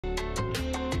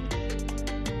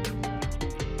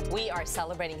We are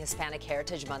celebrating Hispanic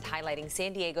Heritage Month, highlighting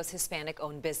San Diego's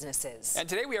Hispanic-owned businesses. And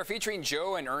today we are featuring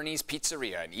Joe and Ernie's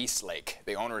Pizzeria in Eastlake.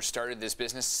 The owners started this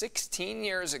business 16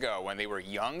 years ago when they were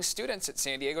young students at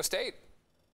San Diego State.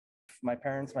 My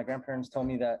grandparents told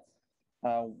me that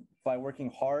by working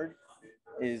hard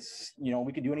we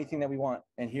could do anything that we want.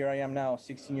 And here I am now,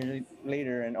 16 years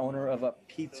later, an owner of a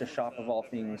pizza shop of all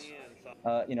things.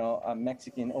 A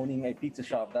Mexican owning a pizza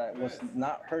shop that was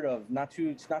not heard of,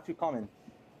 it's not too common.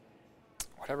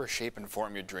 Whatever shape and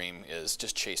form your dream is,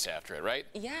 just chase after it, right?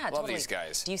 Yeah, Love totally. these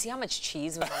guys. Do you see how much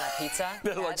cheese was on that pizza?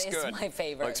 That looks good. That is my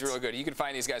favorite. Looks real good. You can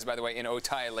find these guys, by the way, in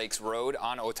Otay Lakes Road,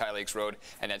 on Otay Lakes Road,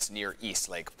 and that's near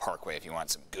Eastlake Parkway if you want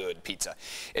some good pizza.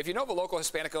 If you know of a local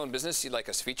Hispanic-owned business you'd like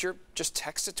us to feature, just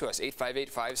text it to us,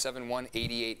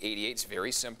 858-571-8888. It's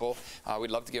very simple. We'd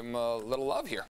love to give them a little love here.